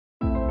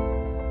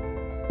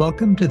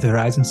Welcome to the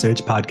Horizon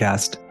Search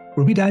podcast,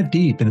 where we dive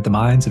deep into the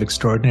minds of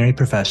extraordinary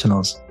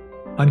professionals,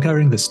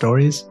 uncovering the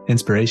stories,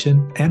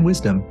 inspiration, and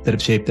wisdom that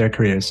have shaped their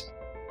careers.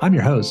 I'm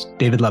your host,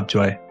 David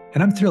Lovejoy,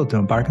 and I'm thrilled to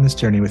embark on this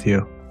journey with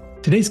you.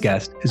 Today's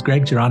guest is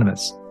Greg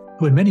Geronemus,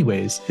 who in many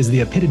ways is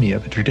the epitome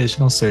of a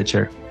traditional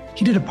searcher.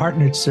 He did a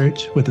partnered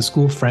search with a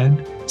school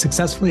friend,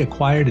 successfully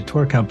acquired a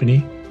tour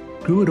company,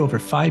 grew it over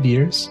 5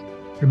 years,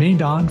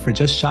 remained on for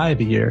just shy of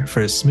a year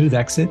for a smooth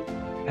exit,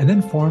 and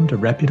then formed a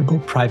reputable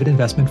private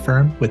investment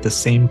firm with the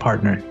same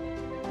partner.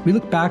 We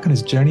look back on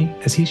his journey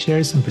as he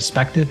shares some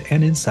perspective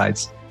and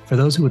insights for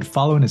those who would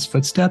follow in his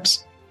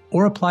footsteps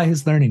or apply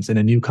his learnings in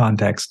a new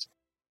context.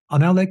 I'll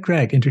now let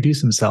Greg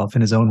introduce himself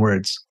in his own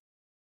words.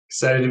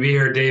 Excited to be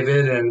here,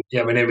 David. And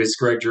my name is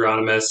Greg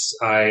Geronemus.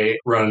 I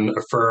run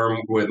a firm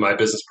with my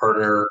business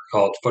partner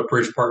called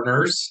Footbridge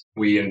Partners.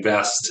 We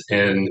invest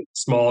in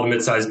small to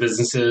mid-sized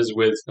businesses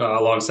with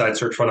alongside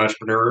search fund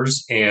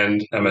entrepreneurs.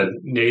 And I'm a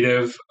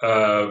native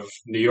of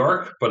New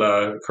York, but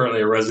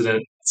currently a resident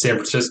in San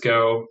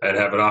Francisco and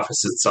have an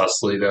office in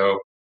Sausalito.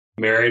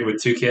 Married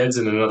with 2 kids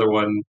and another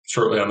one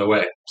shortly on the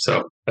way.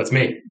 So that's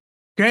me.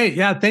 Great.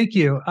 Yeah, thank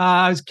you.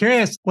 I was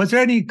curious, was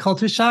there any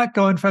culture shock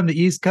going from the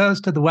East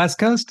Coast to the West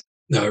Coast?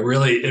 No, it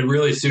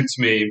really suits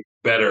me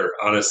better,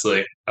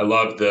 honestly. I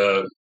love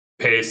the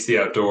pace, the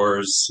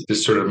outdoors,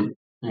 this sort of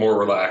more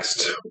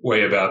relaxed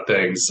way about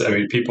things. I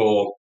mean,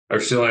 people are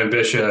still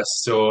ambitious,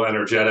 still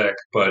energetic,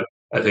 but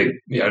I think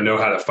know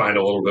how to find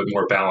a little bit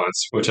more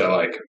balance, which I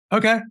like.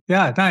 Okay.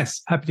 Yeah,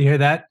 nice. Happy to hear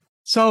that.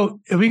 So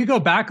if we could go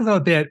back a little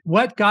bit,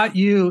 what got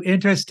you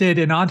interested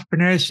in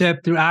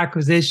entrepreneurship through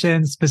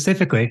acquisition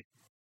specifically?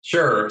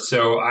 Sure.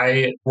 So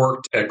I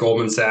worked at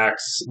Goldman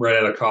Sachs right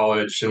out of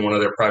college in one of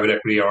their private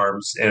equity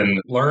arms and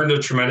learned a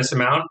tremendous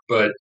amount.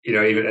 But,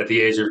 even at the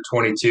age of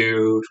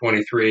 22,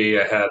 23,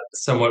 I had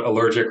somewhat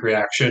allergic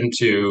reaction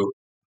to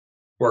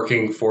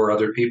working for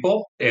other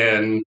people.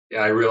 And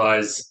I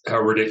realized how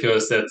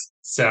ridiculous that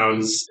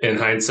sounds in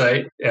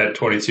hindsight. At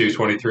 22,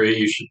 23,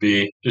 you should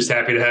be just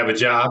happy to have a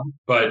job.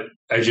 But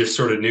I just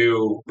sort of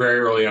knew very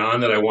early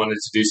on that I wanted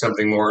to do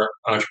something more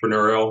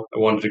entrepreneurial. I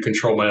wanted to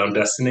control my own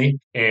destiny.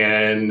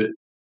 And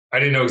I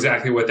didn't know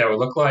exactly what that would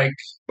look like,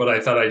 but I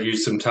thought I'd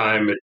use some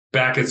time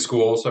back at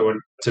school. So I went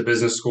to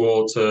business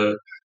school to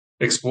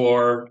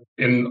explore.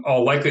 In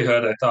all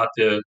likelihood, I thought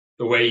the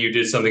way you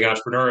did something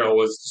entrepreneurial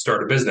was to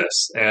start a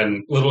business.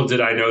 And little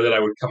did I know that I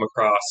would come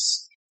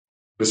across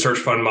the search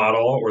fund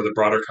model or the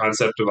broader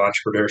concept of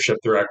entrepreneurship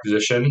through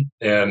acquisition.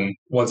 And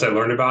once I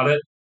learned about it,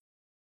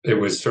 it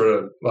was sort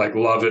of like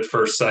love at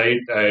first sight.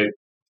 I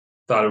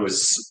thought it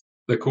was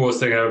the coolest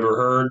thing I've ever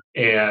heard.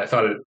 And I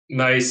thought it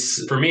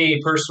nice for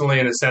me personally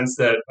in a sense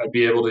that I'd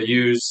be able to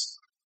use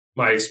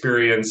my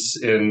experience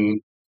in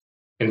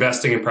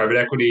investing in private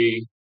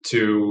equity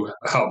to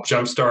help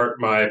jumpstart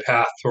my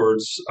path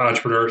towards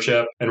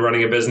entrepreneurship and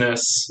running a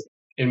business.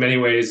 In many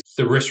ways,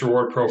 the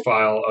risk-reward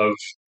profile of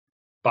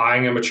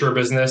buying a mature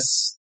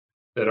business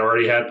that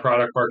already had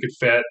product market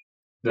fit,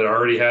 that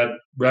already had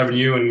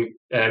revenue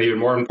and even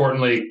more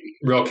importantly,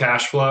 real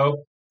cash flow,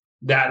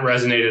 that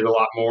resonated a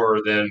lot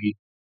more than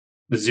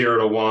the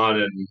 0 to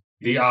 1, and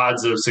the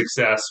odds of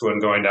success when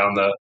going down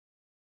the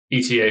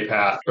ETA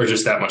path are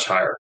just that much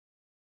higher.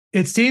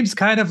 It seems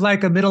kind of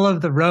like a middle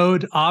of the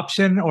road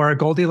option or a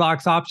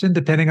Goldilocks option,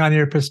 depending on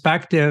your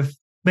perspective.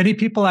 Many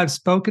people I've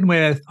spoken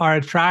with are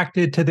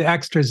attracted to the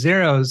extra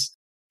zeros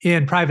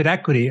in private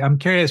equity. I'm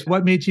curious,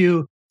 what made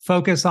you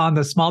focus on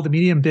the small to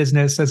medium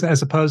business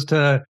as opposed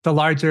to the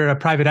larger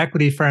private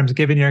equity firms,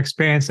 given your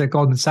experience at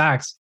Goldman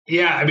Sachs?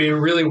 Yeah, it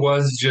really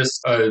was just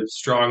a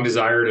strong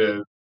desire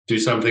to do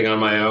something on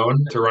my own,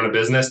 to run a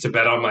business, to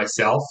bet on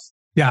myself.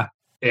 Yeah.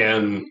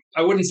 And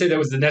I wouldn't say that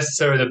was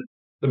necessarily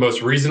the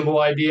most reasonable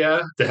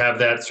idea to have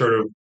that sort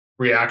of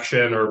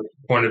reaction or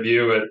point of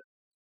view at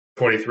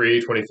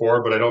 23,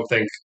 24, but I don't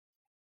think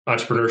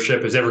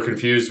entrepreneurship is ever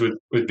confused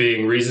with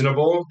being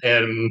reasonable.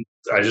 And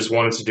I just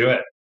wanted to do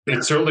it.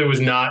 It certainly was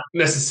not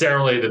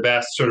necessarily the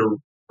best sort of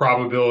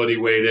probability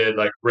weighted,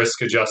 like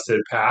risk adjusted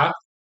path,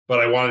 but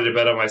I wanted to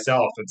bet on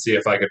myself and see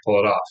if I could pull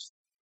it off.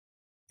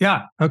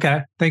 Yeah.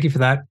 Okay. Thank you for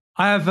that.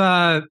 I have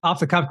an off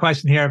the cuff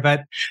question here,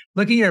 but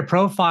looking at your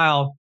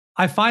profile,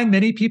 I find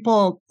many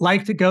people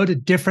like to go to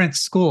different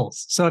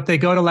schools. So if they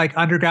go to like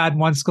undergrad in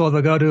one school,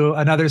 they'll go to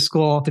another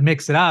school to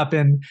mix it up.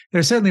 And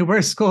there's certainly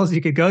worse schools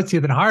you could go to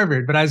than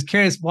Harvard. But I was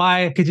curious,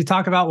 could you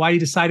talk about why you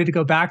decided to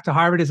go back to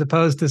Harvard as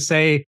opposed to,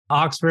 say,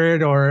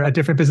 Oxford or a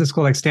different business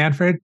school like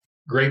Stanford?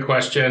 Great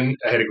question.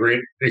 I had a great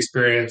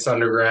experience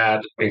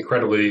undergrad,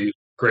 incredibly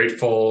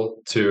grateful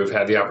to have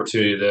had the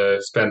opportunity to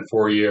spend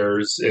 4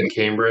 years in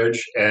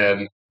Cambridge.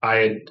 And I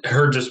had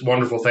heard just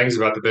wonderful things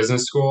about the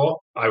business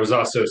school. I was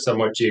also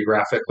somewhat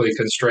geographically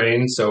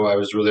constrained, so I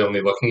was really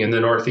only looking in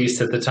the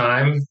Northeast at the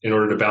time in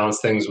order to balance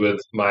things with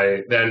my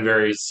then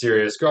very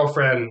serious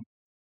girlfriend,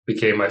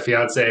 became my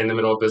fiance in the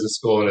middle of business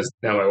school and is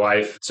now my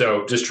wife.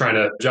 So just trying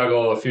to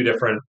juggle a few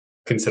different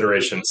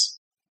considerations.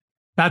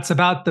 That's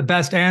about the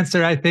best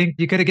answer I think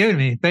you could have given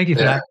me. Thank you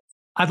for that.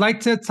 I'd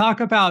like to talk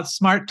about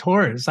smart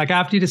tours. Like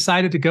after you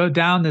decided to go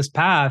down this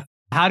path,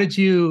 How did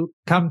you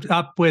come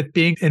up with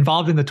being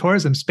involved in the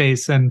tourism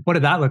space, and what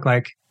did that look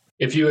like?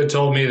 If you had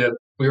told me that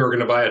we were going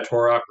to buy a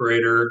tour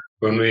operator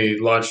when we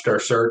launched our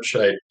search,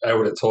 I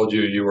would have told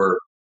you you were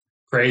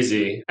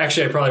crazy.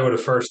 Actually, I probably would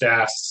have first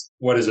asked,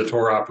 what is a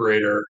tour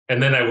operator?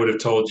 And then I would have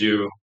told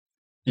you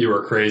you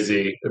were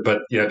crazy. But,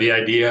 the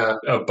idea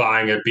of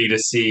buying a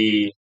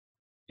B2C,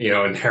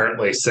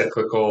 inherently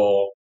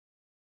cyclical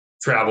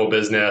travel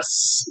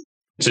business,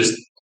 just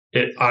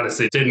it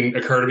honestly didn't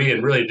occur to me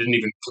and really didn't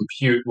even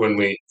compute when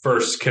we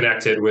first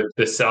connected with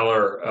the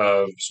seller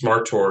of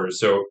Smart Tours.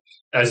 So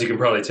as you can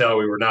probably tell,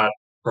 we were not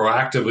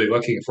proactively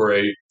looking for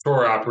a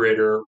tour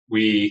operator.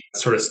 We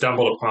sort of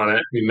stumbled upon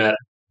it. We met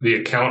the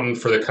accountant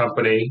for the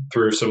company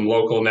through some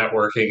local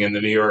networking in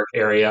the New York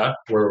area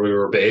where we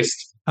were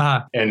based.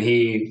 And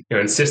he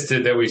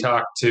insisted that we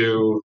talk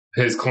to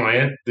his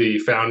client, the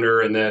founder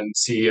and then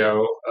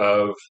CEO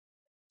of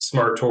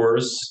Smart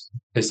Tours.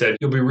 He said,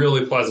 you'll be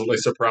really pleasantly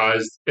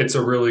surprised. It's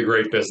a really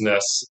great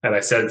business. And I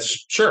said,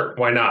 sure,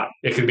 why not?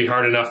 It can be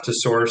hard enough to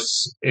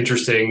source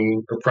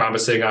interesting or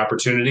promising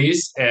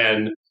opportunities.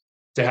 And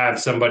to have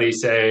somebody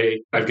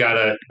say, I've got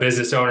a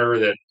business owner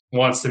that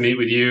wants to meet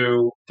with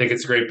you, think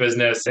it's a great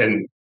business,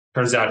 and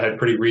turns out had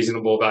pretty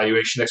reasonable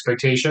valuation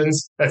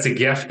expectations. That's a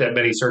gift that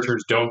many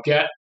searchers don't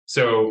get.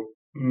 So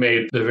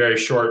made the very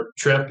short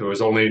trip. It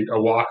was only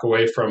a walk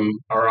away from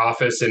our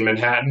office in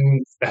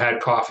Manhattan. I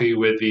had coffee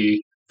with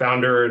the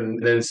founder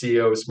and then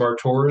CEO of Smart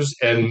Tours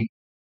and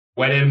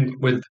went in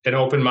with an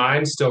open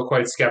mind, still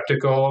quite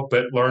skeptical,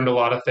 but learned a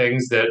lot of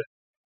things that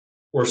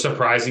were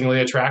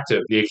surprisingly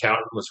attractive. The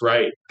accountant was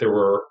right. There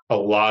were a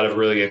lot of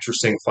really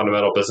interesting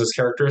fundamental business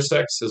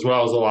characteristics, as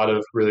well as a lot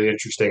of really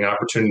interesting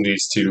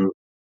opportunities to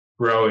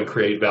grow and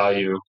create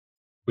value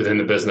within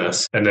the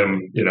business. And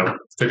then,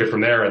 took it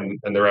from there and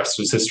the rest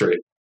was history.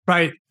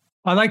 Right.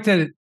 I'd like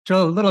to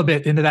drill a little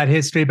bit into that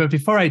history, but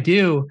before I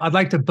do, I'd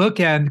like to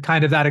bookend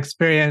kind of that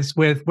experience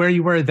with where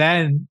you were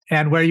then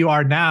and where you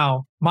are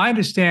now. My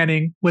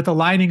understanding with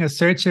aligning a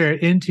searcher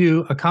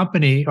into a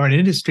company or an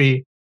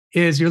industry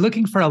is you're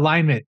looking for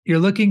alignment. You're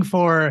looking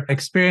for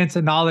experience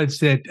and knowledge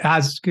that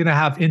is going to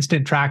have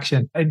instant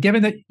traction. And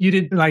given that you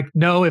didn't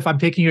know, if I'm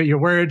taking you at your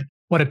word,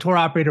 what a tour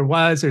operator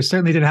was, or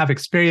certainly didn't have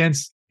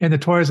experience in the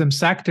tourism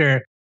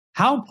sector,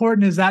 how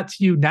important is that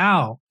to you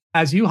now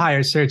as you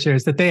hire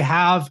searchers, that they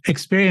have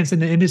experience in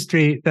the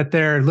industry that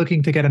they're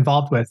looking to get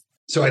involved with?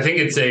 So I think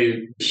it's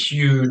a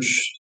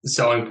huge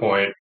selling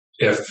point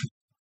if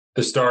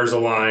the stars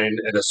align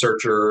and a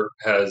searcher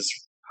has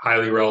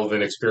highly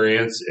relevant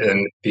experience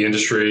in the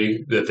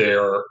industry that they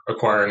are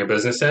acquiring a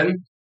business in.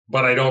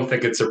 But I don't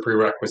think it's a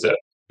prerequisite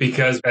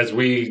because as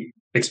we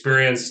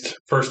experienced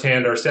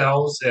firsthand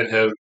ourselves and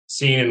have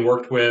seen and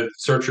worked with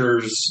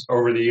searchers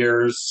over the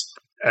years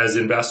as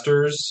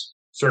investors,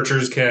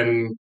 searchers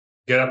can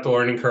get up the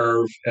learning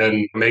curve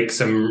and make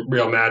some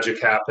real magic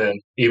happen,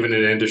 even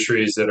in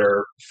industries that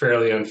are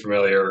fairly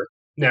unfamiliar.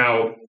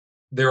 Now,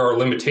 there are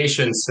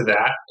limitations to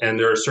that, and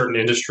there are certain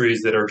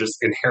industries that are just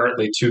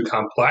inherently too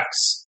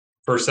complex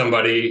for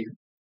somebody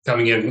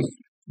coming in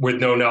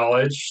with no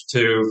knowledge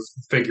to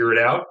figure it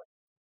out.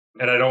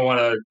 And I don't want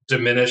to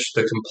diminish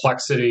the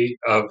complexity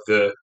of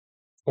the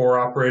tour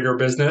operator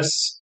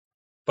business,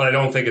 but I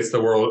don't think it's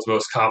the world's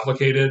most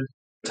complicated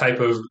type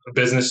of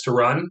business to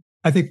run.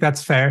 I think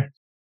that's fair.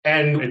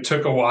 And it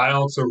took a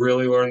while to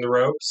really learn the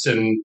ropes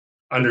and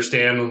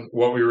understand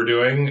what we were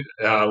doing,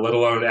 let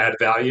alone add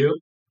value.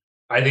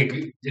 I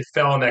think it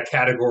fell in that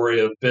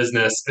category of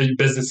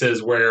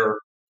businesses where,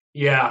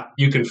 yeah,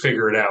 you can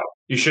figure it out.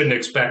 You shouldn't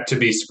expect to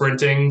be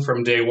sprinting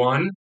from day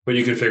one, but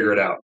you can figure it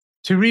out.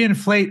 To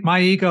reinflate my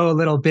ego a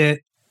little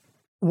bit,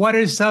 what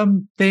are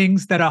some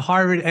things that a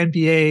Harvard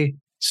MBA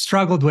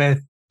struggled with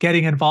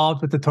getting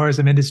involved with the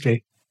tourism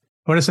industry?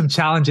 What are some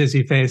challenges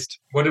you faced?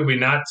 What did we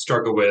not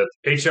struggle with?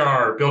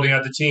 HR, building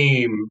out the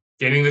team,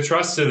 gaining the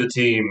trust of the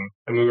team.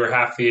 I mean, we were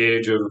half the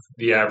age of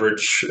the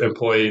average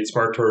employee at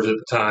Smart Tours at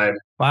the time.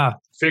 Wow.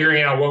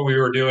 Figuring out what we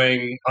were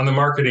doing on the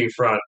marketing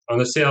front, on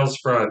the sales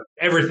front,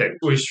 everything.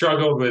 We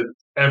struggled with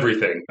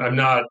everything. I'm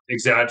not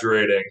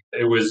exaggerating.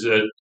 It was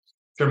a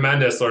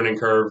tremendous learning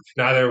curve.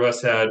 Neither of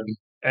us had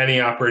any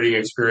operating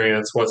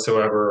experience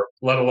whatsoever,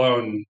 let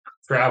alone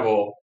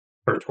travel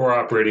or tour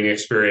operating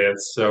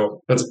experience.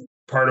 So that's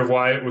part of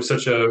why it was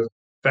such a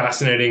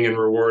fascinating and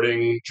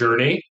rewarding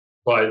journey.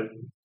 But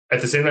at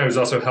the same time, it was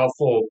also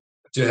helpful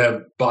to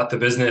have bought the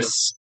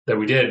business that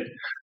we did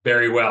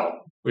very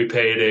well. We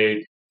paid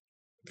a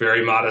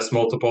very modest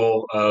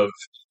multiple of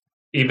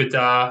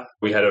EBITDA.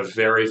 We had a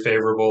very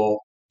favorable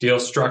deal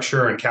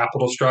structure and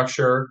capital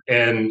structure.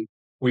 And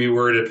we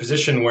were in a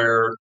position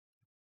where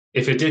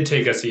if it did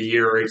take us a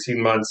year or 18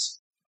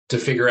 months to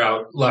figure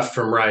out left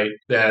from right,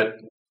 that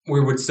we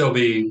would still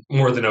be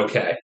more than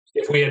okay.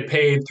 If we had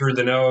paid through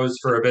the nose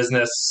for a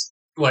business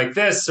like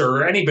this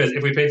or any business,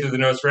 if we paid through the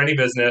nose for any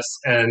business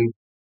and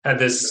had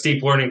this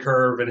steep learning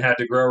curve and had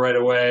to grow right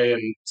away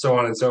and so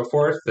on and so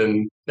forth,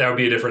 then that would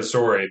be a different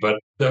story. But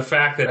the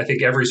fact that I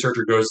think every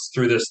searcher goes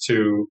through this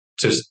to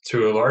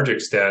a large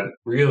extent,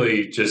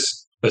 really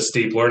just a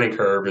steep learning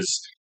curve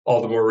is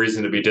all the more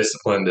reason to be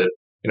disciplined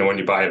when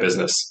you buy a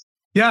business.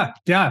 Yeah,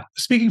 yeah.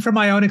 Speaking from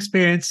my own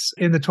experience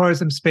in the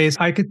tourism space,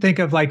 I could think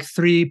of like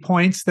 3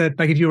 points that,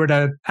 like, if you were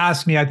to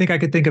ask me, I think I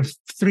could think of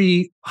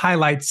 3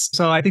 highlights.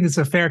 So I think it's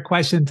a fair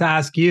question to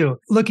ask you.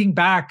 Looking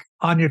back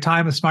on your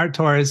time with Smart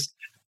Tours,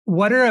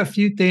 what are a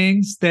few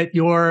things that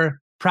you're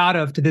proud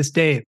of to this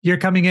day? You're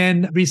coming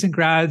in, recent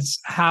grads,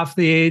 half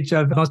the age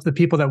of most of the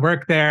people that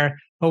work there.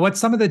 But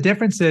what's some of the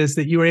differences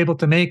that you were able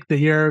to make that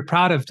you're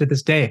proud of to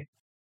this day?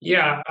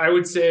 Yeah, I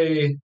would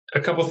say a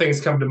couple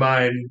things come to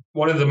mind.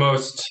 One of the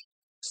most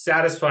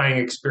satisfying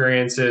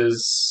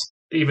experiences,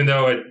 even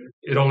though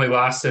it only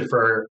lasted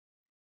for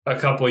a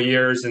couple of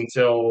years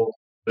until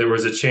there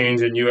was a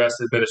change in U.S.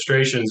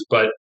 administrations,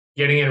 but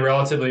getting in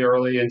relatively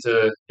early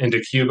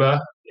into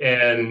Cuba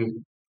and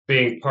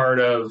being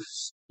part of,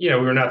 we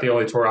were not the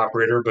only tour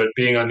operator, but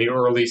being on the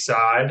early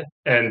side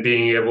and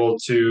being able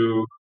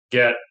to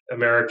get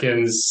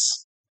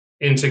Americans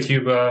into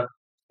Cuba,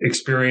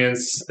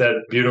 experience that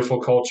beautiful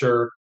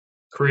culture,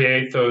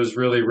 create those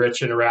really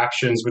rich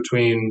interactions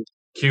between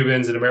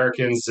Cubans and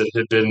Americans that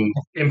had been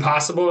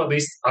impossible, at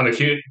least on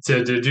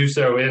to do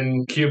so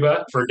in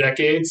Cuba for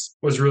decades,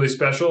 was really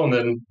special. And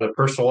then the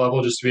personal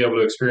level, just to be able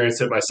to experience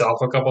it myself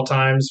a couple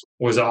times,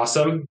 was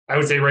awesome. I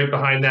would say right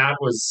behind that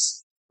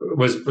was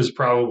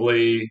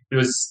probably it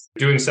was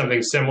doing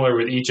something similar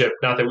with Egypt.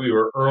 Not that we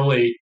were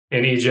early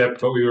in Egypt,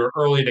 but we were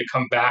early to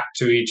come back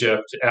to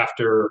Egypt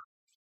after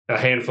a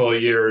handful of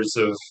years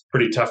of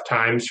pretty tough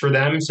times for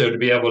them. So to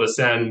be able to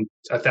send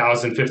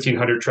 1,000,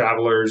 1,500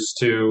 travelers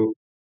to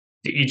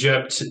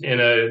Egypt in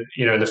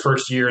the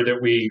first year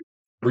that we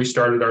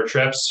restarted our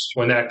trips,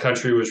 when that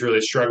country was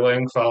really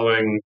struggling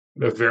following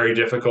a very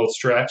difficult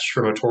stretch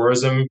from a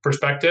tourism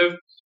perspective,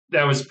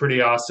 that was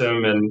pretty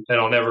awesome. And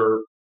I'll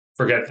never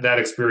forget that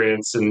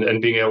experience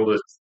and being able to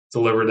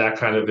deliver that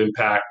kind of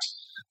impact.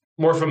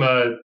 More from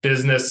a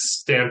business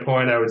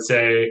standpoint, I would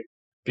say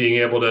being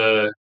able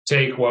to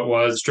take what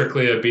was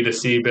strictly a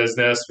B2C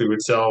business, we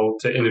would sell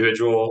to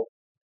individual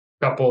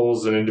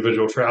couples and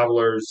individual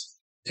travelers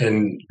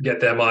and get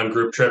them on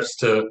group trips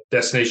to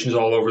destinations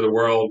all over the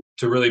world,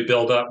 to really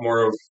build up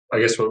more of, I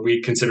guess, what we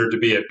considered to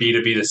be a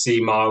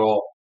B2B2C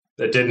model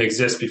that didn't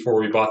exist before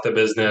we bought the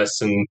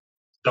business, and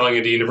selling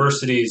into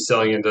universities,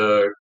 selling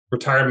into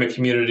retirement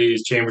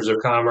communities, chambers of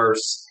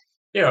commerce,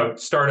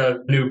 start a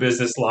new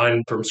business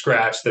line from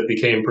scratch that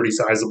became pretty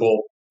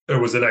sizable.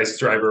 It was a nice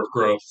driver of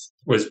growth,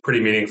 was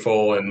pretty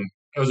meaningful. And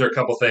those are a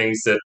couple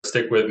things that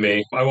stick with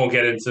me. I won't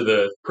get into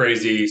the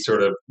crazy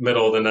sort of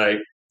middle of the night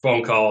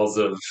phone calls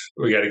of,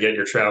 we got to get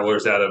your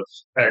travelers out of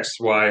X,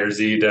 Y, or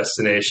Z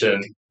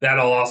destination. That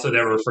I'll also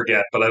never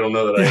forget, but I don't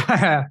know that I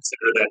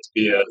consider that to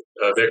be a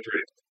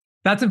victory.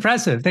 That's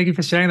impressive. Thank you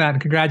for sharing that,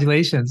 and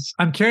congratulations.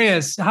 I'm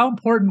curious, how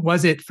important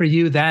was it for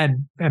you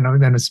then, and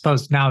then I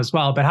suppose now as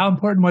well, but how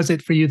important was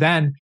it for you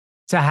then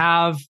to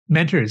have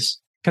mentors?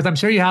 Because I'm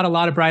sure you had a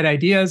lot of bright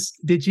ideas.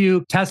 Did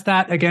you test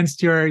that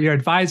against your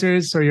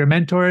advisors or your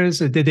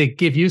mentors, or did they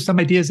give you some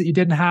ideas that you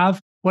didn't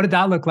have? What did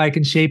that look like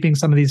in shaping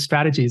some of these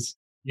strategies?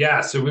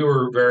 Yeah, so we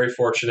were very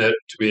fortunate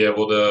to be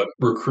able to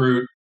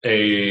recruit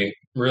a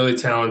really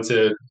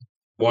talented,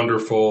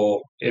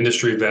 wonderful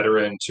industry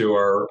veteran to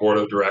our board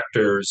of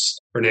directors.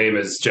 Her name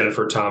is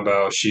Jennifer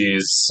Tombaugh.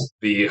 She's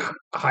the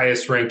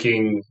highest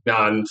ranking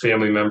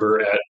non-family member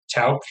at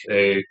Tauk,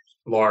 a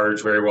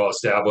large, very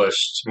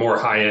well-established, more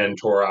high-end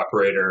tour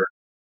operator.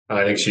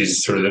 I think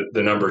she's sort of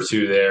the number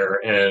 2 there,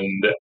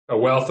 and a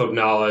wealth of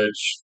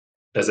knowledge.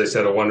 As I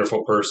said, a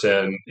wonderful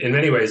person. In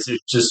many ways,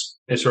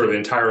 it's sort of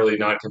entirely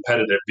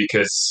non-competitive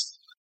because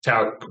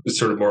Tauk is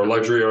sort of more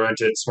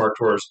luxury-oriented, Smart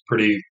Tours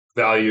pretty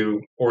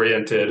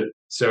value-oriented.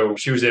 So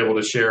she was able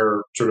to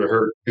share sort of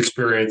her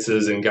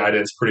experiences and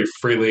guidance pretty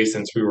freely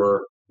since we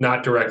were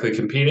not directly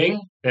competing.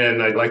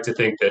 And I'd like to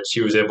think that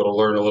she was able to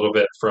learn a little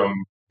bit from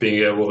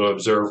being able to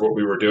observe what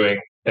we were doing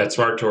at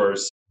Smart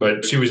Tours.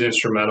 But she was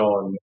instrumental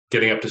in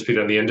getting up to speed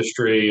on the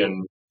industry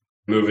and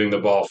moving the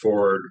ball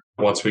forward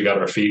once we got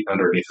our feet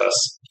underneath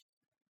us.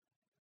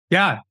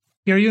 Yeah.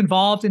 Are you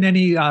involved in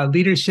any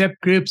leadership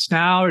groups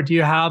now, or do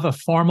you have a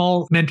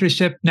formal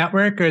mentorship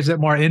network, or is it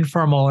more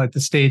informal at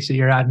the stage that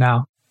you're at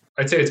now?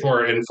 I'd say it's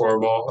more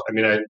informal. I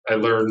mean, I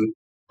learned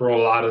from a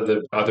lot of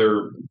the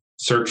other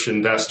search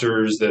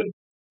investors that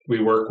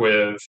we work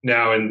with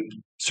now, and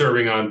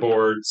serving on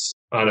boards,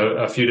 on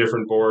a few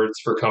different boards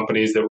for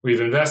companies that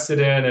we've invested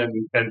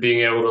in, and being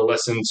able to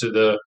listen to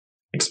the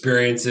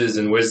experiences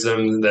and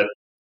wisdom that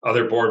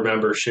other board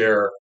members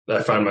share.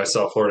 I find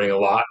myself learning a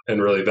lot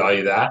and really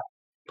value that.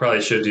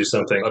 Probably should do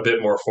something a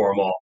bit more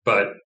formal.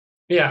 But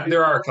yeah,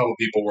 there are a couple of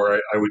people where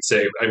I would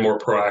say I more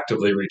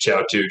proactively reach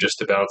out to just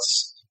to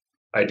bounce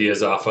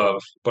ideas off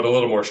of, but a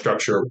little more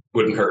structure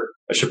wouldn't hurt.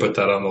 I should put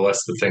that on the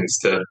list of things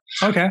to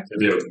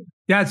do.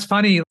 Yeah, it's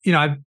funny.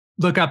 I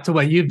look up to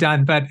what you've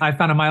done, but I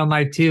found in my own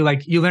life too,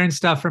 like you learn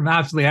stuff from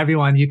absolutely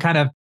everyone. You kind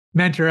of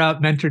mentor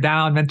up, mentor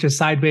down, mentor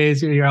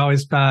sideways. You're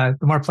always, the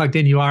more plugged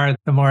in you are,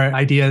 the more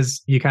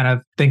ideas you kind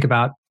of think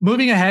about.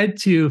 Moving ahead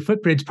to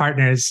Footbridge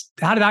Partners,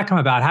 how did that come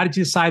about? How did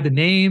you decide the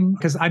name?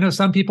 Because I know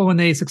some people, when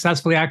they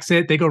successfully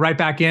exit, they go right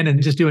back in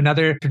and just do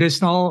another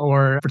traditional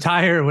or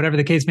retire or whatever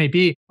the case may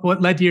be.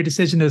 What led to your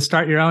decision to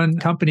start your own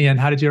company, and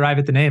how did you arrive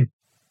at the name?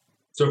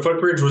 So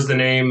Footbridge was the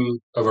name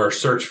of our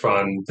search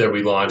fund that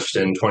we launched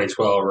in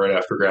 2012, right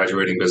after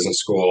graduating business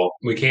school.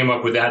 We came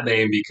up with that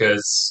name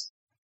because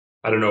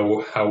I don't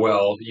know how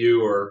well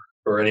you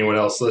or anyone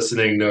else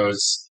listening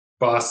knows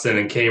Boston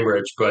and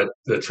Cambridge, but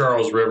the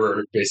Charles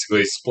River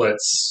basically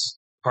splits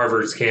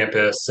Harvard's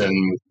campus,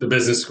 and the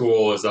business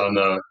school is on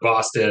the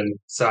Boston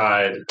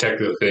side,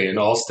 technically in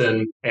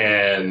Allston,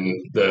 and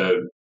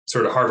the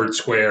sort of Harvard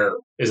Square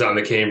is on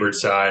the Cambridge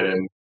side.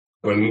 And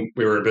when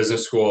we were in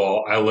business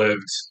school, I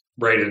lived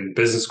right in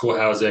business school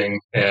housing,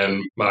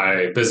 and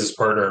my business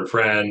partner and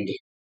friend,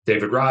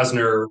 David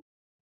Rosner,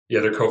 the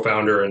other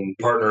co-founder and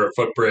partner of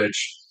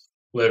Footbridge,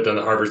 lived on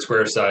the Harvard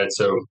Square side.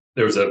 So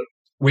there was a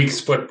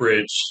week's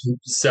footbridge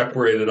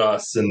separated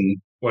us and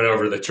went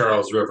over the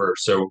Charles River.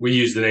 So we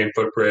used the name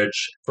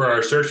Footbridge for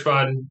our search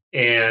fund,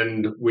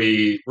 and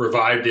we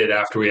revived it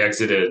after we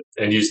exited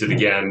and used it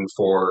again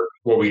for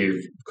what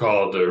we've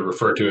called or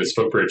referred to as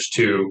Footbridge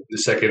 2, the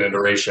second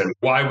iteration.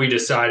 Why we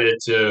decided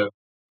to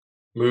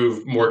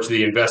move more to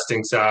the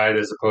investing side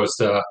as opposed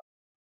to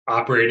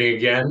operating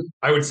again,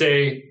 I would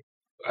say,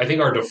 I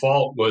think our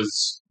default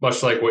was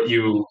much like what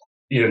you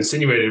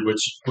insinuated,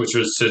 which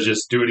was to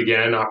just do it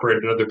again, operate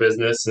another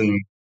business, and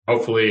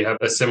hopefully have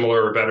a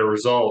similar or better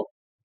result.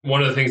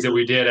 One of the things that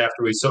we did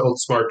after we sold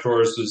Smart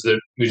Tours was that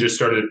we just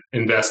started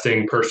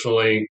investing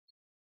personally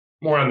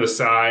more on the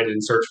side in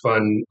search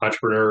fund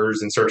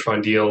entrepreneurs and search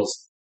fund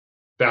deals.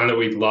 Found that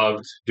we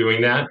loved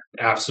doing that,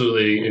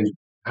 absolutely, and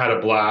had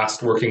a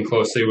blast working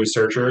closely with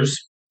searchers.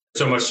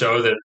 So much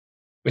so that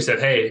we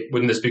said, hey,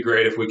 wouldn't this be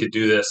great if we could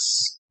do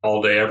this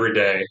all day, every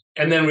day?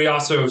 And then we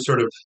also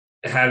sort of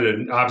had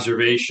an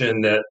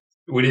observation that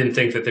we didn't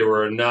think that there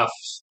were enough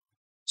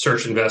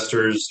search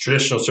investors,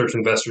 traditional search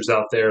investors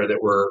out there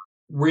that were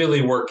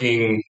really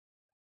working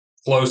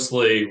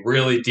closely,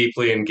 really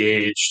deeply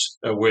engaged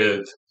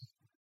with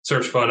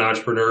search fund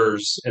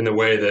entrepreneurs in the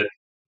way that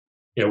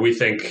we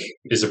think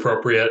is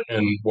appropriate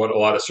and what a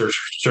lot of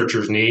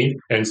searchers need.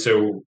 And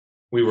so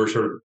we were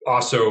sort of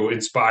also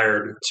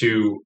inspired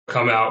to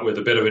come out with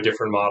a bit of a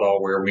different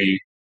model where we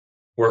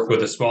work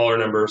with a smaller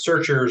number of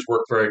searchers,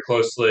 work very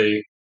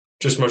closely,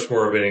 just much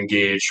more of an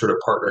engaged sort of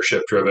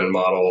partnership-driven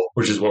model,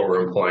 which is what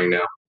we're employing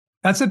now.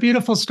 That's a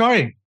beautiful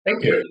story.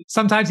 Thank you.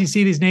 Sometimes you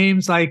see these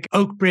names like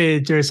Oak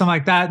Bridge or something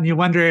like that, and you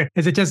wonder,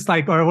 is it just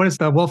like, or what is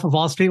the Wolf of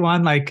Wall Street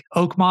one, like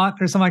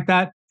Oakmont or something like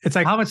that? It's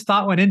like, how much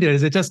thought went into it?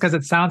 Is it just because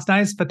it sounds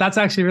nice? But that's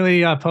actually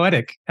really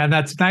poetic. And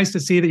that's nice to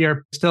see that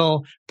you're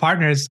still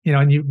partners,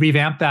 and you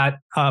revamp that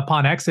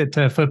upon exit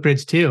to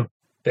Footbridge 2.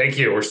 Thank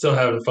you. We're still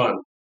having fun.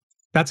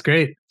 That's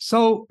great.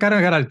 So got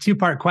a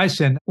two-part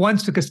question. One,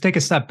 to take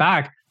a step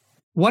back.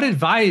 What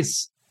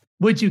advice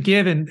would you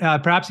give, and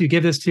perhaps you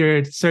give this to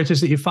your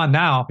searchers that you fund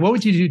now, what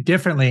would you do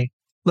differently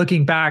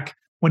looking back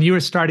when you were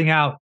starting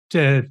out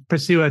to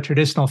pursue a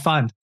traditional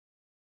fund?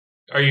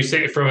 Are you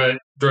saying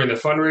during the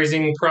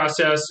fundraising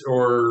process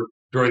or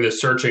during the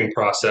searching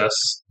process?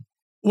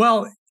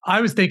 Well,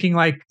 I was thinking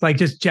like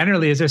just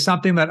generally, is there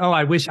something that,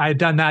 I wish I had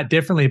done that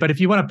differently? But if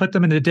you want to put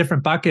them into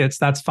different buckets,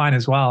 that's fine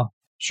as well.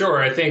 Sure.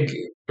 I think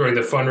during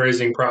the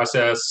fundraising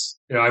process,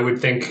 I would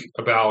think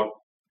about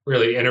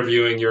really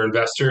interviewing your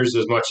investors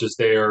as much as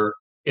they are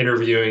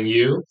interviewing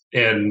you,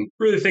 and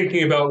really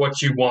thinking about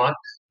what you want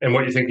and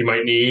what you think you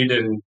might need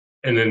in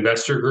an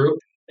investor group,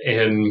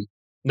 and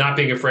not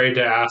being afraid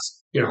to ask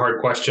hard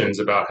questions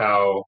about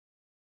how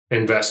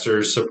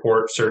investors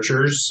support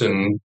searchers.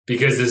 And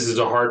because this is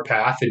a hard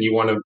path and you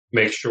want to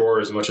make sure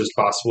as much as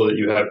possible that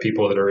you have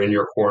people that are in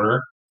your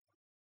corner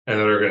and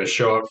that are going to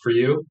show up for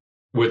you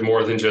with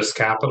more than just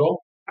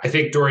capital. I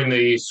think during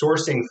the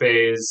sourcing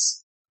phase,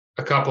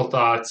 a couple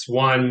thoughts.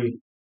 One,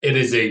 it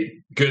is a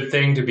good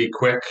thing to be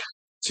quick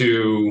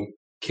to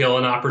kill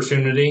an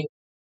opportunity.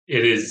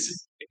 It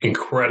is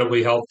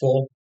incredibly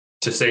helpful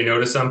to say no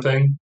to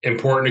something.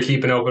 Important to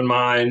keep an open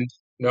mind.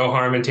 No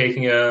harm in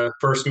taking a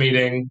first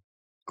meeting.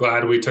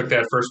 Glad we took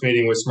that first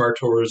meeting with Smart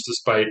Tours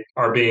despite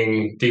our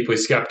being deeply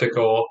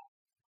skeptical.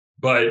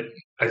 But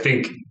I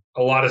think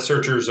a lot of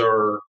searchers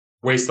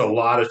waste a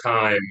lot of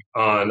time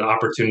on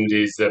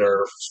opportunities that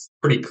are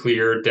pretty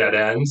clear dead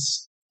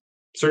ends.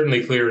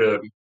 Certainly clear to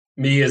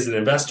me as an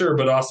investor,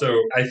 but also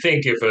I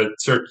think if a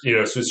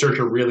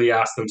searcher really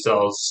asks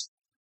themselves,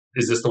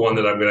 is this the one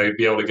that I'm going to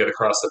be able to get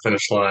across the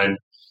finish line?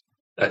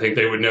 I think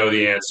they would know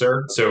the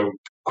answer. So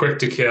quick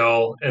to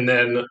kill. And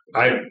then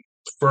I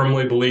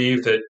firmly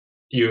believe that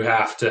you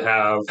have to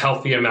have a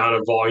healthy amount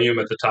of volume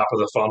at the top of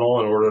the funnel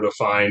in order to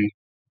find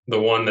the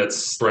one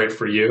that's right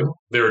for you.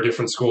 There are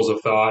different schools of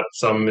thought.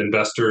 Some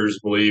investors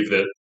believe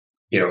that,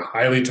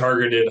 highly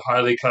targeted,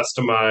 highly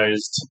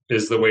customized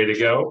is the way to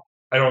go.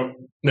 I don't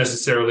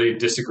necessarily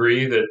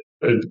disagree that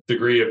a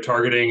degree of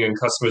targeting and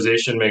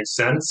customization makes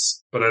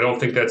sense, but I don't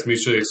think that's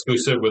mutually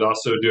exclusive with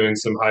also doing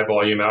some high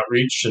volume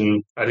outreach.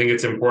 And I think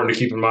it's important to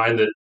keep in mind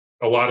that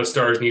a lot of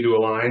stars need to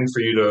align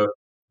for you to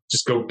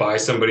just go buy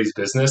somebody's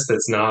business.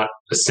 That's not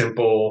a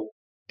simple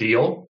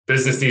deal.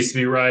 Business needs to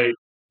be right,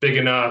 big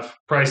enough,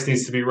 price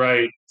needs to be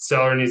right,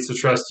 seller needs to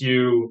trust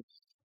you,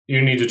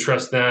 you need to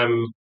trust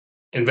them,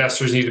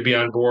 investors need to be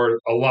on board.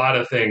 A lot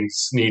of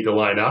things need to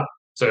line up.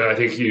 So I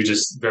think you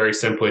just very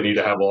simply need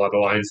to have a lot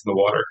of lines in the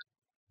water.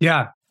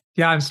 Yeah.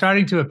 Yeah. I'm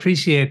starting to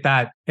appreciate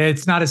that.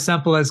 It's not as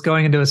simple as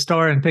going into a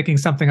store and picking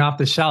something off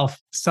the shelf.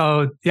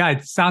 So yeah,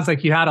 it sounds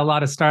like you had a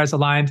lot of stars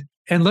aligned.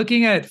 And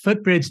looking at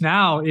Footbridge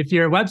now, if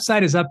your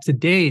website is up to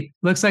date,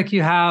 looks like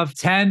you have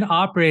 10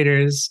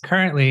 operators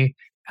currently,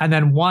 and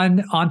then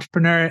one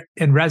entrepreneur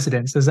in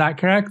residence. Is that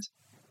correct?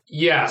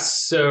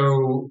 Yes.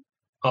 So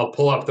I'll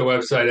pull up the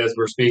website as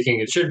we're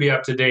speaking. It should be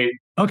up to date.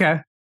 Okay.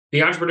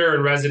 The entrepreneur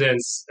in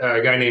residence,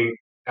 a guy named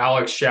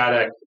Alex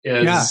Shattuck,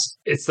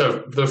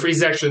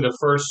 he's actually the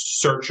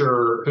first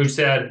searcher who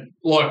said,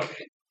 look,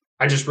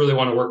 I just really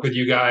want to work with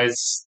you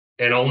guys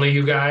and only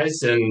you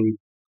guys. And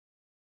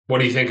what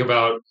do you think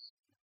about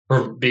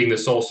being the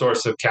sole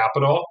source of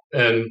capital?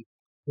 And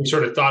we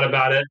sort of thought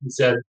about it and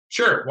said,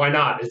 sure, why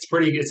not?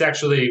 It's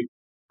actually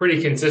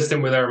pretty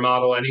consistent with our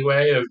model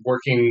anyway of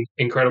working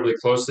incredibly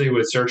closely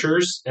with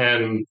searchers.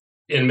 And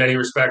in many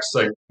respects,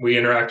 like we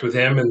interact with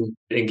him and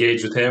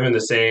engage with him in the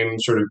same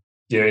sort of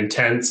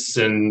intense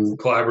and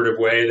collaborative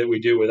way that we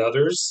do with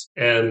others.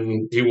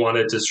 And he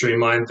wanted to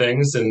streamline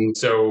things. And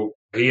so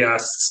he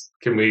asked,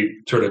 can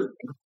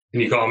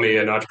you call me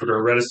an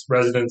entrepreneur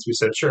residence? We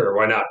said, sure,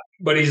 why not?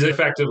 But he's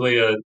effectively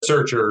a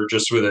searcher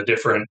just with a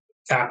different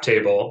cap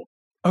table.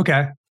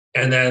 Okay.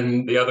 And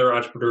then the other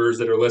entrepreneurs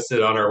that are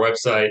listed on our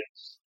website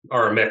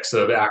are a mix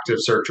of active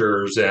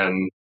searchers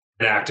and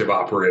active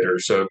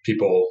operators. So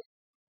people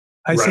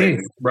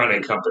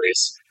running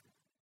companies.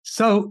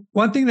 So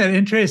one thing that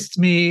interests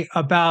me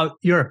about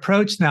your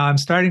approach now, I'm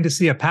starting to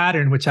see a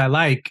pattern, which I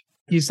like.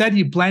 You said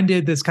you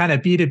blended this kind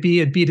of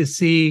B2B and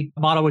B2C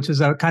model, which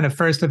is a kind of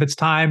first of its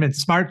time in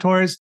Smart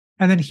Tours.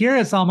 And then here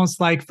it's almost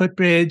like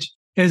Footbridge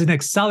is an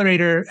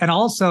accelerator and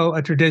also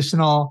a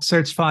traditional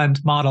search fund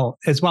model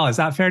as well. Is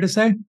that fair to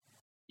say?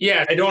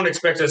 Yeah, I don't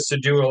expect us to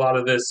do a lot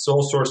of this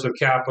sole source of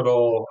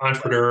capital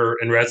entrepreneur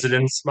in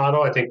residence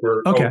model. I think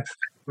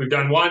we've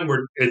done one.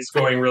 It's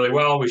going really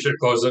well. We should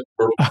close it.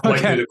 We're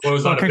likely to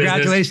close on a business.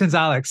 Congratulations,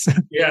 Alex.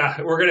 Yeah,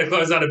 we're going to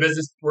close on a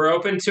business. We're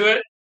open to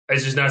it.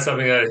 It's just not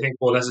something that I think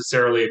we'll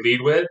necessarily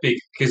lead with,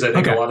 because I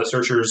think a lot of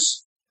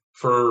searchers,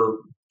 for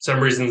some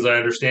reasons I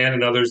understand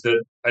and others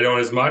that I don't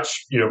as much,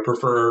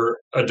 prefer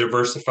a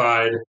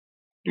diversified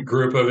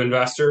group of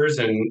investors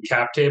and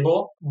cap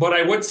table. But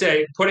I would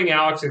say, putting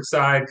Alex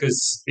aside,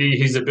 because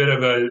he's a bit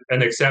of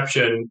an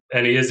exception,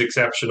 and he is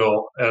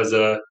exceptional as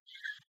a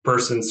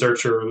person,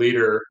 searcher,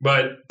 leader.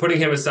 But putting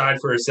him aside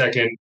for a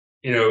second,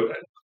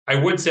 I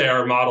would say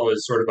our model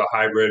is sort of a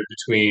hybrid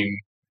between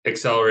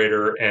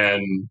accelerator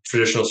and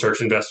traditional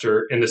search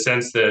investor, in the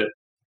sense that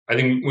I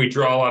think we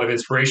draw a lot of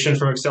inspiration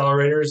from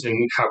accelerators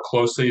and how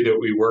closely that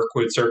we work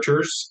with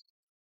searchers,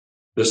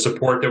 the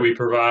support that we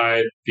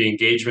provide, the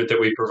engagement that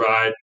we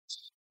provide.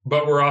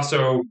 But we're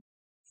also,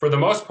 for the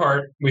most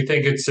part, we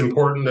think it's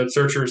important that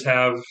searchers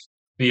have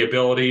the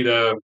ability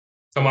to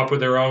come up with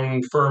their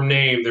own firm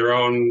name,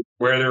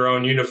 wear their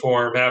own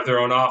uniform, have their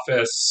own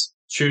office,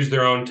 choose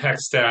their own tech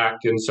stack,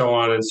 and so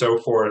on and so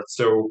forth.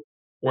 So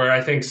where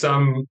I think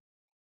some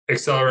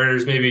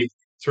accelerators maybe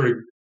sort of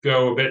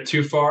go a bit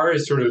too far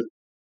is sort of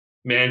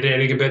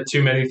mandating a bit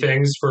too many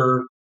things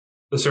for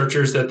the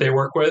searchers that they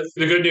work with.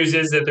 The good news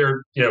is that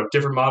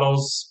different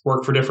models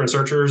work for different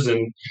searchers,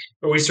 and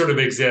we sort of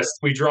exist.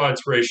 We draw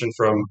inspiration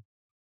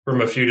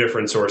from a few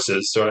different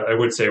sources. So I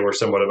would say we're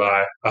somewhat of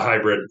a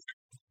hybrid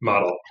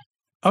model.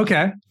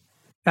 Okay.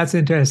 That's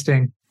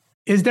interesting.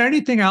 Is there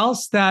anything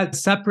else that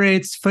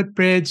separates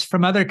Footbridge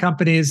from other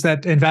companies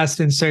that invest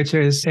in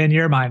searchers in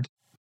your mind?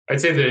 I'd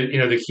say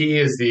that, the key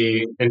is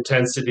the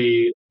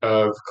intensity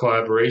of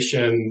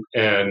collaboration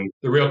and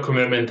the real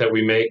commitment that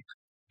we make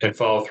and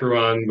follow through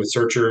on with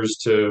searchers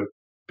to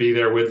be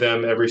there with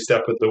them every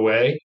step of the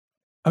way.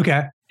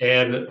 Okay.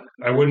 And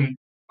I wouldn't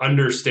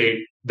understate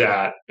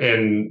that.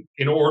 And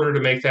in order to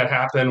make that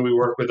happen, we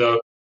work with a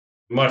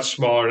much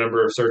smaller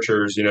number of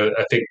searchers.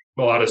 I think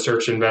a lot of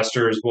search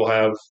investors will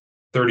have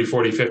 30,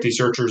 40, 50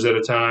 searchers at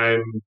a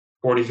time,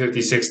 40,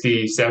 50,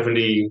 60,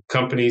 70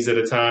 companies at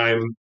a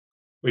time.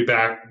 We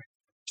back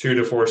 2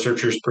 to 4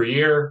 searchers per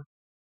year,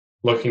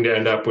 looking to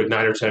end up with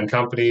 9 or 10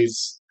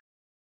 companies.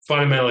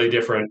 Fundamentally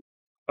different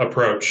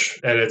approach.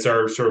 And it's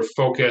our sort of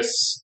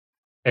focus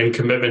and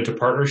commitment to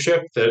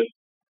partnership that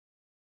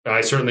I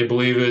certainly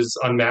believe is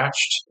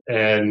unmatched.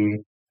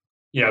 And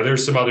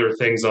there's some other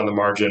things on the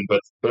margin,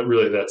 but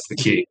really that's the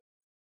key.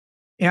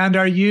 And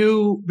are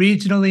you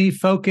regionally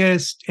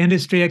focused,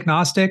 industry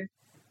agnostic?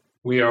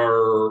 We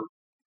are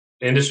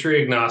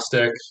industry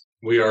agnostic.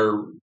 We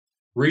are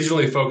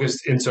regionally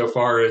focused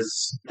insofar as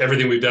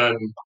everything we've done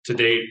to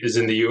date is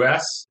in the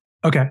US.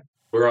 Okay.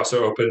 We're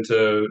also open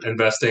to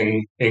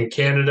investing in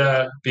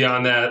Canada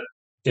beyond that.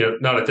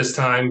 Not at this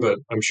time, but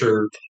I'm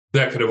sure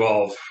that could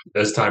evolve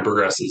as time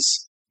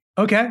progresses.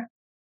 Okay.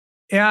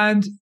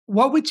 And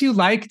what would you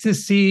like to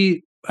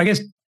see? I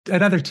guess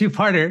another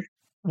two-parter.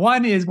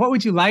 One is, what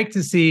would you like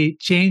to see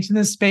change in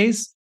this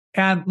space?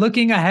 And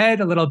looking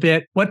ahead a little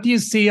bit, what do you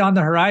see on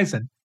the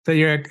horizon that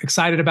you're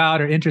excited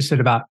about or interested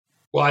about?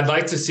 Well, I'd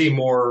like to see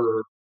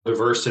more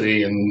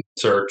diversity in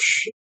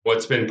search.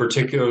 What's been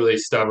particularly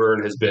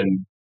stubborn has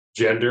been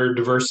gender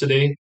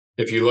diversity.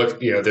 If you look,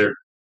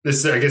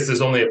 I guess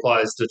this only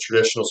applies to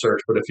traditional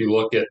search, but if you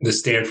look at the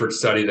Stanford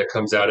study that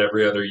comes out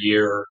every other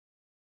year,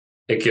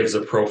 it gives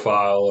a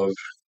profile of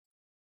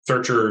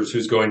searchers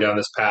who's going down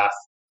this path.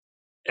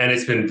 And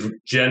it's been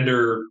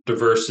gender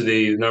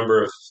diversity. The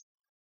number of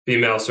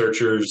female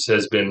searchers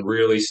has been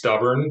really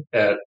stubborn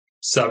at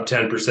sub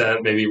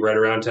 10%, maybe right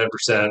around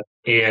 10%,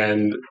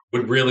 and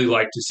would really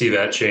like to see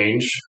that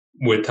change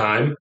with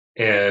time.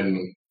 And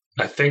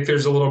I think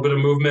there's a little bit of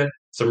movement,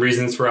 some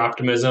reasons for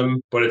optimism,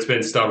 but it's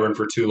been stubborn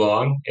for too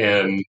long.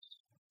 And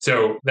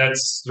so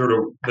that's sort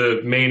of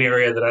the main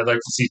area that I'd like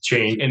to see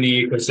change in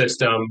the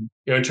ecosystem.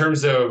 In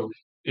terms of,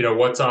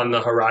 what's on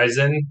the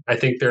horizon, I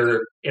think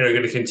they're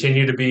going to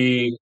continue to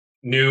be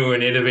new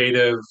and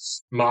innovative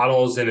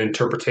models and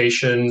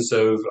interpretations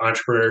of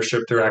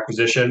entrepreneurship through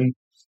acquisition.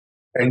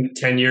 And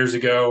 10 years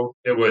ago,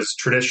 it was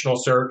traditional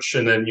search,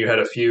 and then you had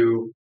a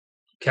few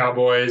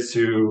cowboys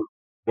who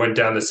went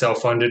down the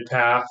self-funded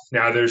path.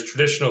 Now there's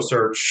traditional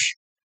search,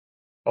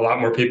 a lot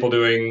more people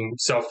doing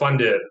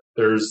self-funded.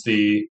 There's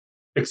the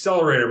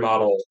accelerator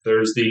model.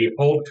 There's the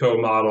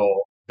holdco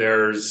model.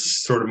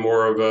 There's sort of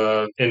more of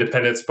a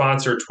independent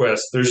sponsor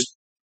twist. There's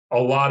a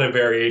lot of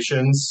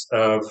variations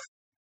of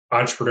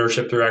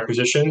entrepreneurship through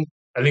acquisition.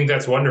 I think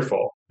that's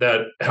wonderful.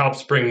 That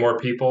helps bring more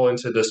people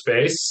into the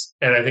space.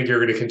 And I think you're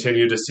going to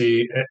continue to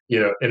see,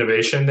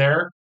 innovation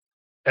there.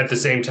 At the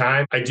same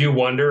time, I do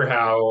wonder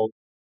how,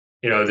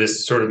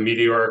 this sort of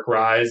meteoric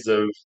rise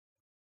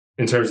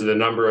in terms of the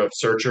number of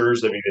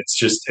searchers,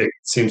 it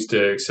seems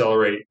to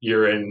accelerate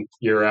year in,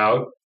 year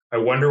out. I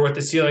wonder what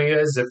the ceiling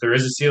is. If there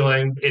is a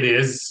ceiling, it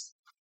is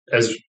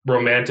as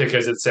romantic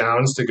as it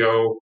sounds to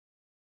go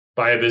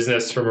buy a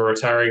business from a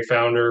retiring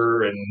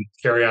founder and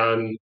carry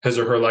on his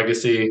or her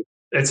legacy.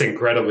 It's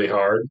incredibly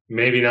hard.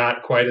 Maybe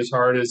not quite as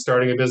hard as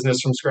starting a business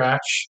from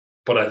scratch,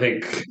 but I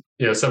think,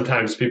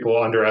 sometimes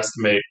people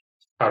underestimate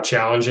how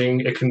challenging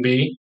it can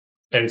be.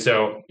 And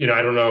so,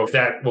 I don't know if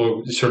that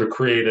will sort of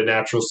create a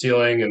natural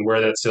ceiling and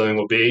where that ceiling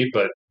will be,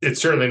 but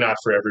it's certainly not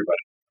for everybody.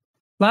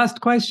 Last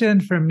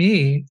question for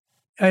me.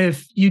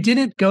 If you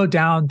didn't go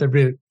down the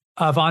route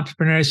of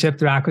entrepreneurship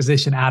through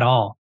acquisition at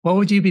all, what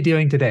would you be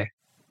doing today?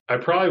 I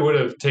probably would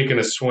have taken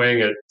a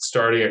swing at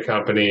starting a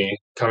company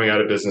coming out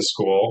of business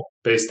school.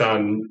 Based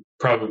on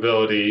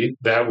probability,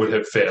 that would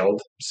have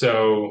failed.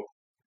 So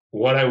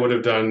what I would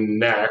have done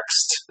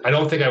next, I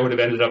don't think I would have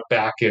ended up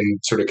back in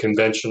sort of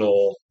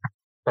conventional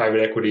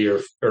private equity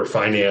or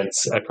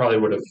finance. I probably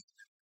would have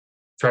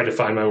tried to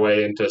find my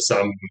way into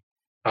some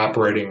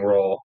operating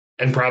role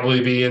and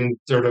probably be in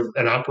sort of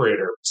an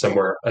operator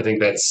somewhere. I think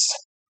that's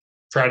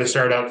try to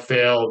start out,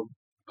 failed,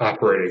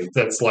 operating.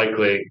 That's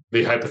likely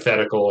the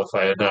hypothetical if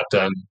I had not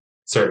done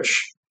search.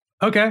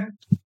 Okay.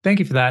 Thank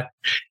you for that.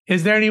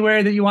 Is there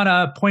anywhere that you want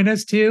to point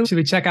us to? Should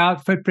we check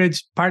out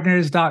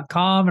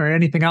footbridgepartners.com or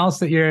anything else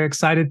that you're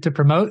excited to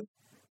promote?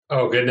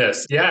 Oh,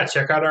 goodness. Yeah.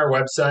 Check out our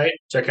website.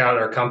 Check out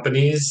our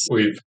companies.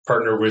 We've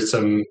partnered with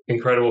some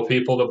incredible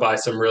people to buy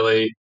some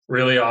really,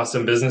 really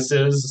awesome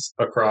businesses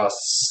across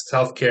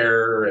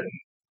healthcare. And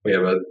we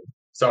have a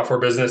software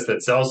business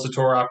that sells to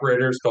tour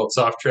operators called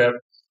SoftTrip.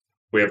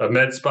 We have a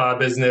med spa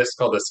business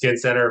called the Skin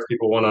Center if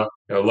people want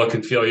to look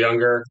and feel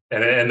younger,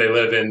 and they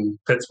live in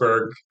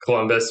Pittsburgh,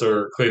 Columbus,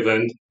 or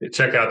Cleveland.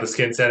 Check out the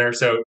Skin Center.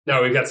 So,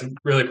 we've got some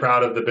really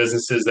proud of the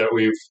businesses that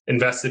we've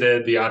invested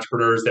in, the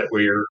entrepreneurs that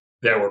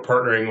we're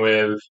partnering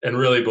with, and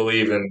really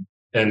believe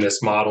in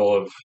this model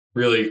of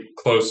really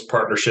close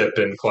partnership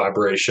and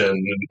collaboration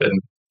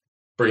and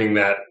bringing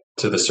that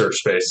to the search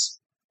space.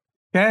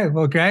 Okay.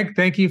 Well, Greg,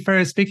 thank you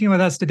for speaking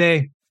with us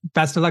today.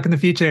 Best of luck in the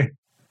future.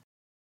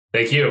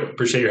 Thank you.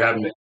 Appreciate you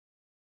having me.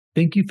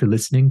 Thank you for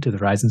listening to the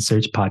Rise and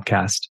Search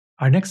podcast.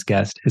 Our next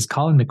guest is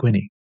Colin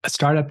McWhinney, a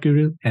startup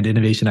guru and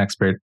innovation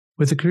expert.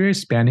 With a career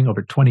spanning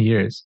over 20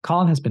 years,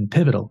 Colin has been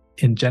pivotal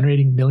in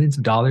generating millions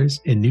of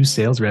dollars in new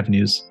sales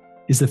revenues.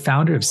 He's the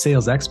founder of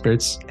Sales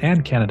Experts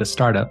and Canada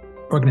Startup,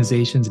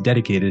 organizations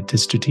dedicated to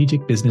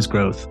strategic business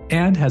growth,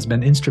 and has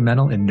been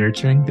instrumental in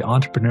nurturing the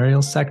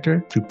entrepreneurial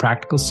sector through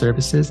practical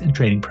services and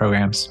training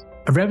programs.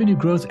 A revenue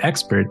growth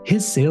expert,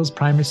 his sales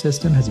primer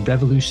system has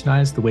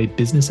revolutionized the way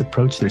business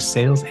approach their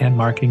sales and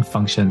marketing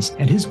functions,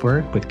 and his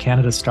work with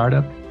Canada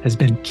Startup has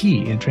been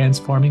key in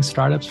transforming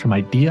startups from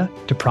idea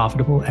to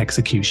profitable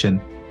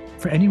execution.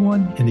 For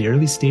anyone in the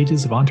early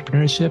stages of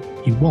entrepreneurship,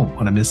 you won't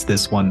want to miss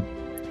this one.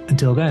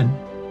 Until then,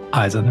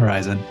 eyes on the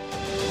horizon.